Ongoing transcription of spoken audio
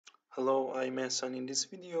Hello, I'm Ehsan. In this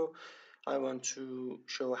video, I want to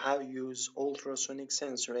show how to use ultrasonic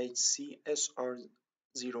sensor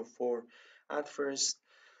hcSR04. At first,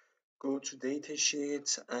 go to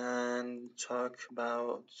datasheet and talk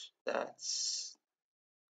about that.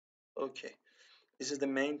 Okay, this is the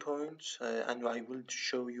main point, and I will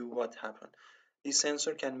show you what happened. This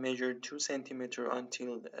sensor can measure 2 centimeter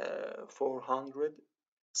until 400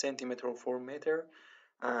 centimeter or 4 meter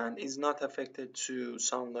and is not affected to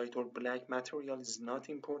sunlight or black material. Is not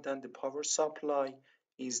important. The power supply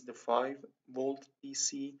is the 5-volt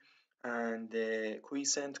DC and the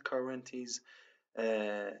quiescent current is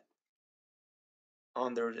uh,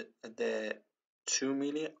 under the 2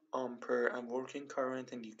 milliampere and working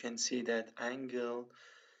current, and you can see that angle,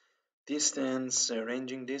 distance,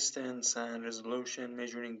 ranging distance and resolution,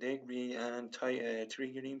 measuring degree and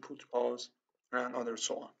trigger input pulse and other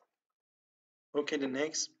so on. Okay, the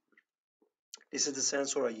next, this is the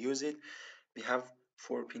sensor. I use it. We have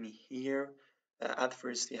 4 pin here. At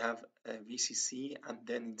first we have VCC and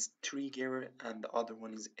then it's trigger and the other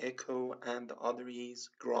one is echo and the other is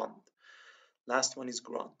ground. Last one is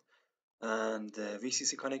ground, and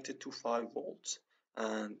VCC connected to 5 volts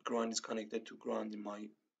and ground is connected to ground in my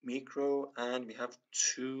micro, and we have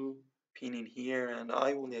 2 pin in here, and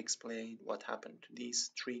I will explain what happened to this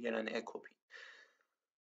trigger and echo pin.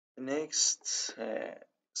 Next,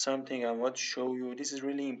 something I want to show you. This is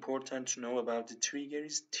really important to know about the trigger.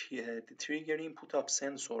 Is the trigger input of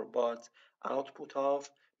sensor, but output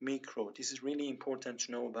of micro. This is really important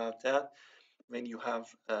to know about that. When you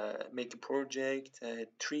have make a project,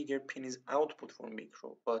 trigger pin is output for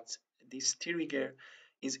micro, but this trigger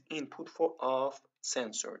is input for of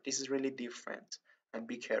sensor. This is really different, and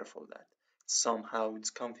be careful that somehow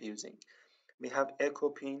it's confusing. We have echo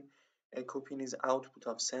pin. Echo pin is output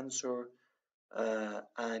of sensor,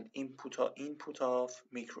 and input of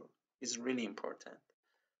micro is really important.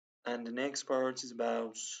 And the next part is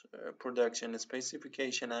about production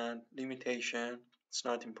specification and limitation. It's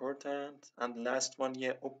not important. And the last one,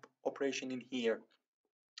 yeah, operation in here.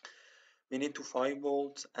 We need to 5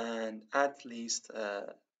 volts and at least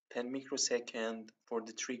 10 microsecond for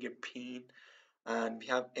the trigger pin, and we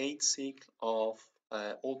have 8 cycle of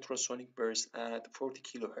ultrasonic burst at 40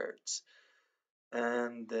 kilohertz.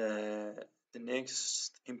 And the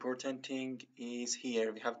next important thing is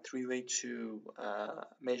here we have 3 way to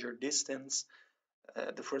measure distance.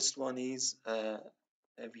 The first one is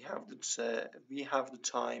we have the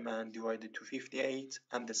time and divided to 58,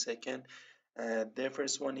 and the second, the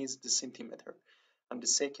first one is the centimeter, and the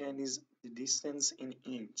second is the distance in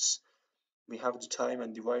inches. We have the time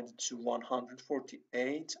and divided to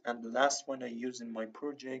 148, and the last one I use in my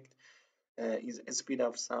project is speed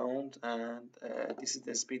of sound, and this is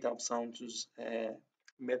the speed of sound to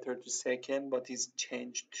meter to second, but is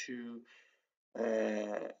changed to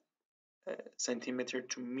uh, centimeter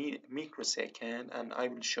to microsecond, and I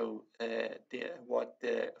will show what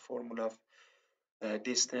the formula of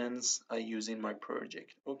distance I use in my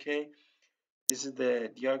project. Okay, this is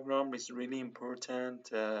the diagram. It's really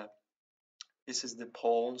important. This is the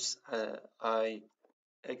poles. I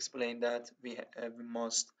explained that we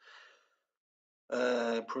must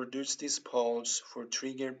produce this pulse for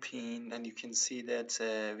trigger pin, and you can see that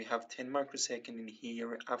we have 10 microsecond in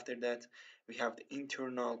here. After that we have the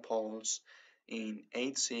internal pulse in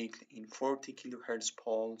 8 cycle in 40 kilohertz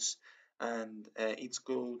pulse, and it's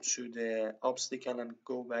go to the obstacle and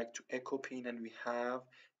go back to echo pin, and we have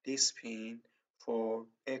this pin for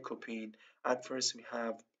echo pin. At first we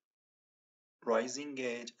have rising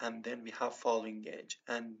gauge and then we have falling gauge,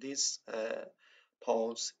 and this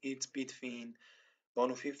pulse it's between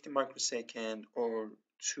 150 microsecond or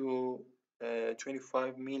to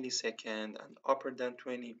 25 millisecond, and upper than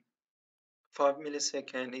 25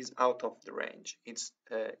 millisecond is out of the range.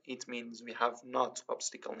 It means we have not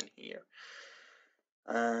obstacle in here,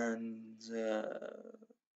 and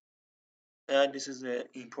this is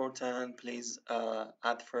important. Please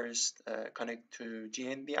at first connect to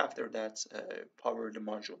GND, after that power the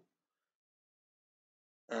module.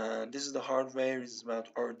 This is the hardware. It's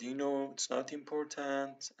about Arduino. It's not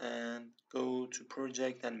important, and go to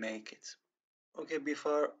project and make it. Okay,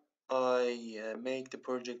 before I make the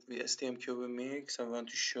project with STM32, I want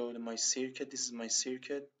to show my circuit. This is my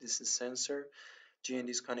circuit. This is sensor. GND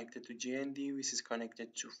is connected to GND. This is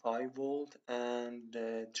connected to 5 volt, and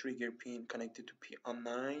the trigger pin connected to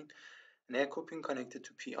PR9, and echo pin connected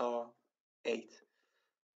to PR8.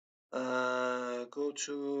 Go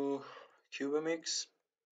to CubeMix,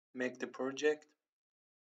 make the project.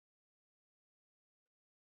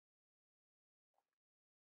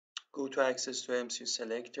 Go to access to MCU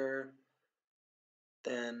selector,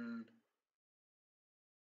 Then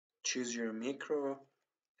choose your micro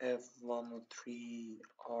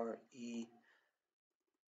F103RE.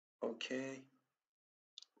 Okay.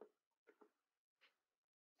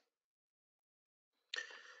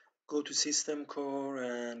 Go to system core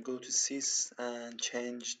and go to sys and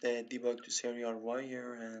change the debug to serial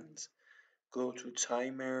wire and go to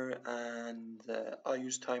timer and I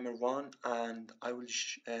use timer 1 and I will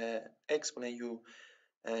explain you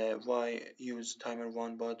why use timer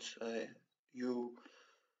 1, but you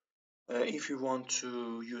if you want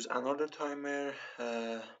to use another timer,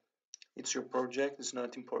 it's your project, it's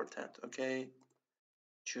not important. Okay,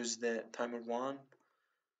 choose the timer 1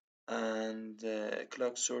 and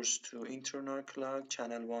clock source to internal clock.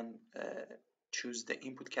 Channel 1, choose the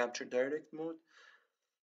input capture direct mode,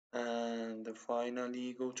 and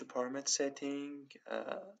finally go to parameter setting.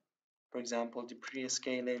 For example, the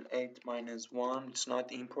pre-scale 8 minus 1, it's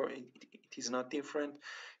not important, it is not different.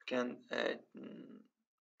 You can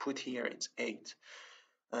put here it's 8,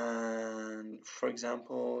 and for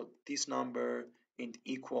example this number is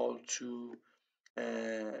equal to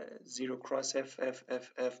 0 cross f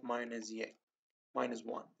minus 1.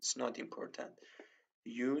 It's not important.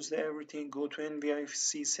 Use everything, go to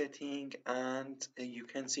NVIC setting, and you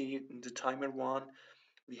can see in the timer 1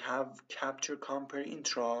 we have capture, compare,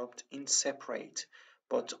 interrupt in separate,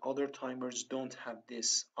 but other timers don't have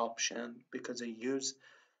this option because I use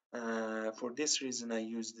for this reason I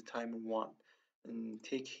use the timer 1 and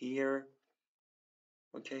take here.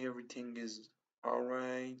 Okay, everything is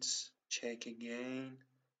alright. Check again.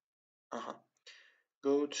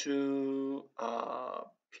 Go to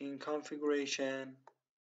pin configuration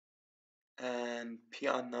and P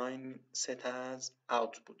on 9 set as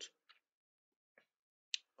output.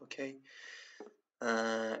 Okay,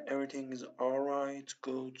 everything is alright.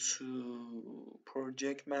 Go to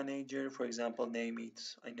project manager, for example, I name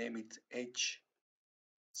it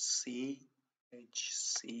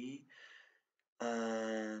HC,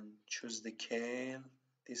 and choose the kale.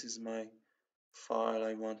 This is my file.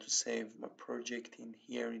 I want to save my project in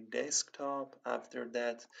here in desktop. After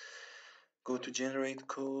that, go to generate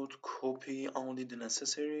code, copy only the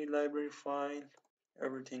necessary library file.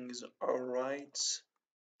 Everything is alright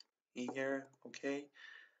here. Okay,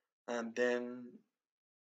 and then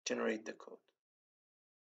generate the code.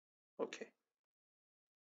 Okay,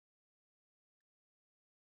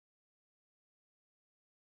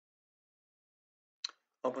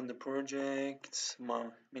 open the project,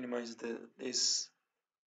 minimize this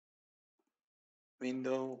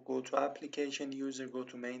window, go to application user, go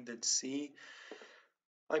to main.c.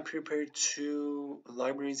 I prepared two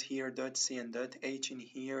libraries here, .c and .h in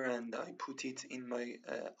here, and I put it in my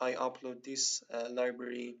I upload this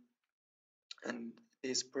library and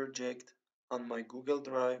this project on my Google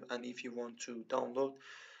Drive, and if you want to download,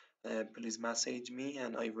 please message me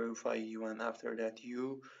and I verify you, and after that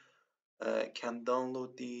you can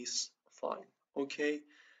download this file. Okay,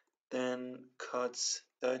 then cut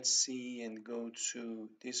 .c and go to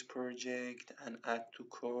this project and add to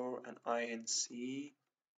core and inc.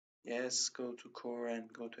 Yes, go to core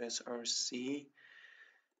and go to src,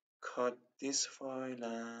 cut this file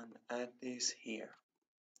and add this here.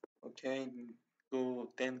 Okay, go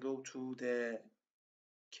to the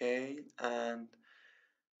K and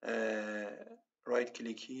right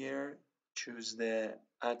click here, choose the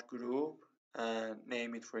add group and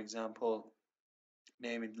name it, for example,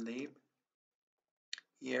 name it lib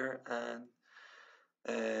here, and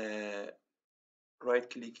right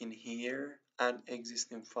click in here, add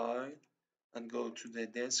existing file and go to the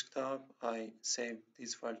desktop. I save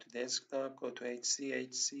this file to desktop, go to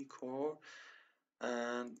hc core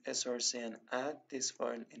and src and add this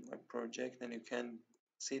file in my project, and you can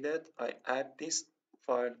see that I add this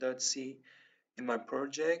file .c in my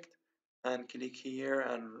project, and click here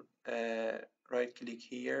and right click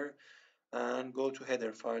here and go to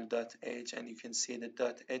header file .h, and you can see the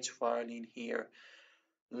 .h file in here.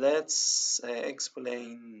 Let's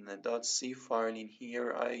explain .c file in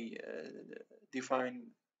here. I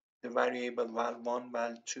define the variable val1,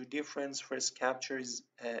 val2 difference. First capture is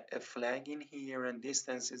a flag in here, and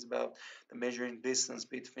distance is about the measuring distance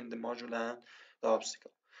between the module and the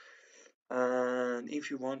obstacle. And if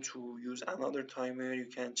you want to use another timer, you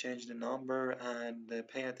can change the number and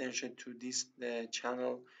pay attention to this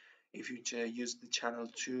channel. If you use the channel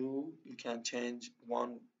 2, you can change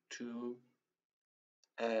 1 to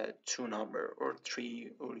 2 number, or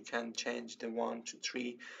 3, or you can change the 1 to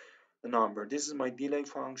 3 the number. This is my delay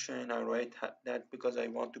function. I write that because I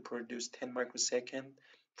want to produce 10 microsecond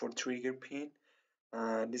for trigger pin.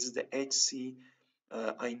 This is the HC.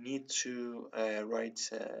 I need to write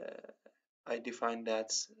I define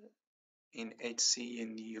that in HC,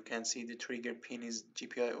 and you can see the trigger pin is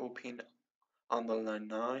GPIO pin underline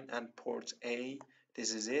 9 and port A.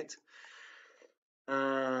 This is it.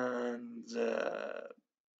 And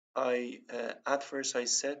at first I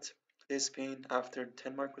set this pin. After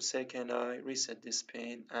 10 microseconds I reset this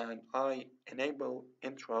pin and I enable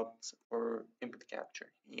interrupts or input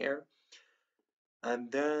capture here.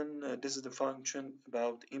 And then this is the function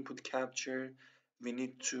about input capture. We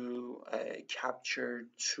need to capture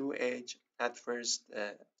two edge. At first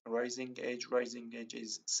rising edge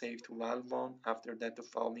is saved to val1. After that the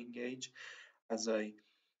falling edge, as I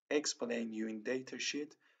explained you in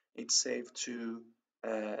datasheet, it's saved to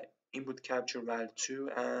uh, input capture val2,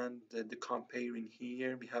 and the comparing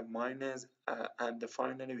here we have minus and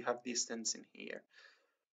finally we have distance in here.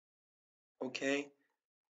 Okay,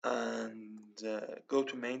 and go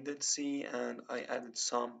to main.c, and I added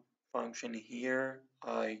some function here.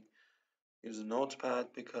 I use a notepad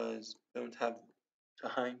because I don't have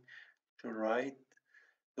time to write.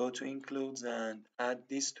 Go to includes and add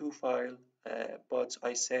these two files, but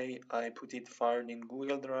I say I put it filed in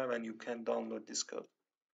Google Drive and you can download this code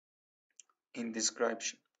in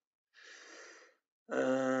description.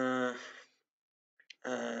 Uh,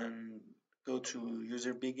 and go to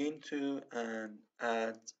user begin to and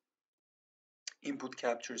add input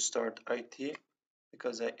capture start IT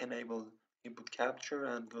because I enable input capture,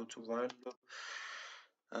 and go to while loop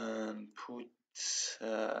and put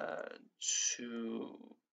two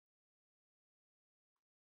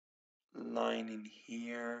line in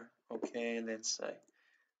here. Okay, let's say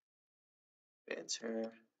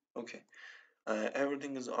better. Okay,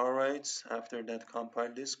 everything is alright. After that,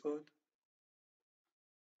 compile this code.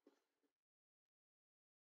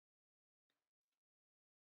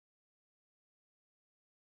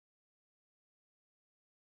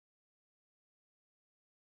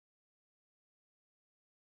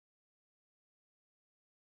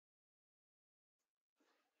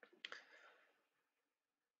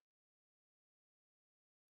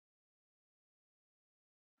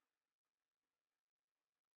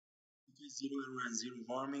 Okay, zero error and zero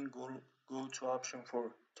warning. Go to option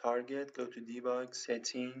for target. Go to debug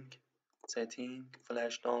setting,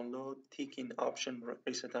 flash download. Tick in option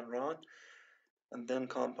reset and run, and then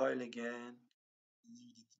compile again.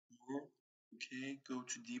 Okay, go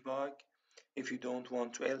to debug. If you don't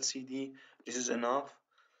want to LCD, this is enough.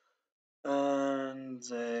 And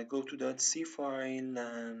go to .c file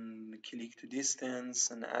and click to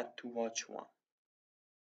distance and add to watch one.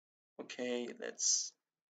 Okay, let's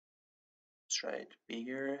try it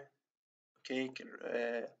bigger. Okay,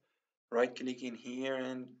 right click in here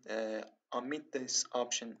and omit this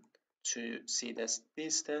option to see this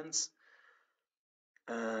distance.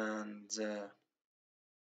 And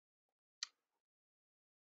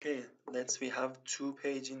okay, we have two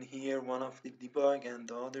pages in here, one of the debug and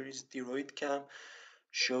the other is the roid cam,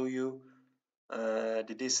 show you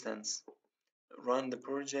the distance. Run the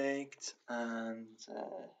project, and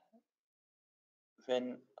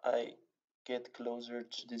when I get closer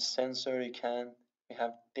to this sensor, we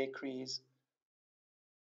have decrease,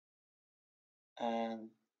 and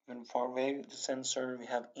when far away with the sensor, we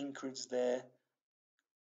have increase the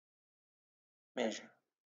measure.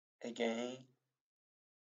 Again,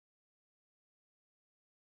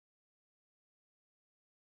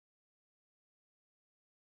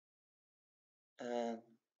 and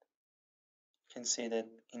you can see that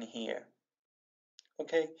in here.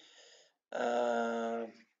 Okay, uh,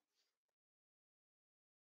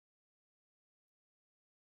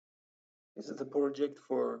 this is the project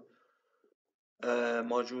for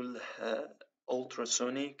module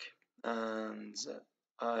ultrasonic, and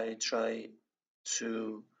I try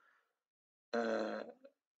to uh,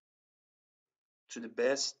 the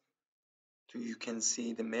best to you can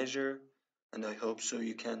see the measure, and I hope so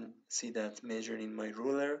you can see that measure in my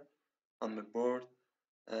ruler on my board.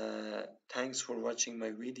 Thanks for watching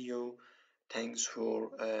my video. Thanks for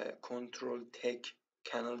Control Tech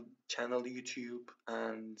channel YouTube,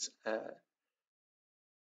 and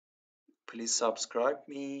please subscribe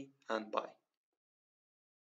me, and bye.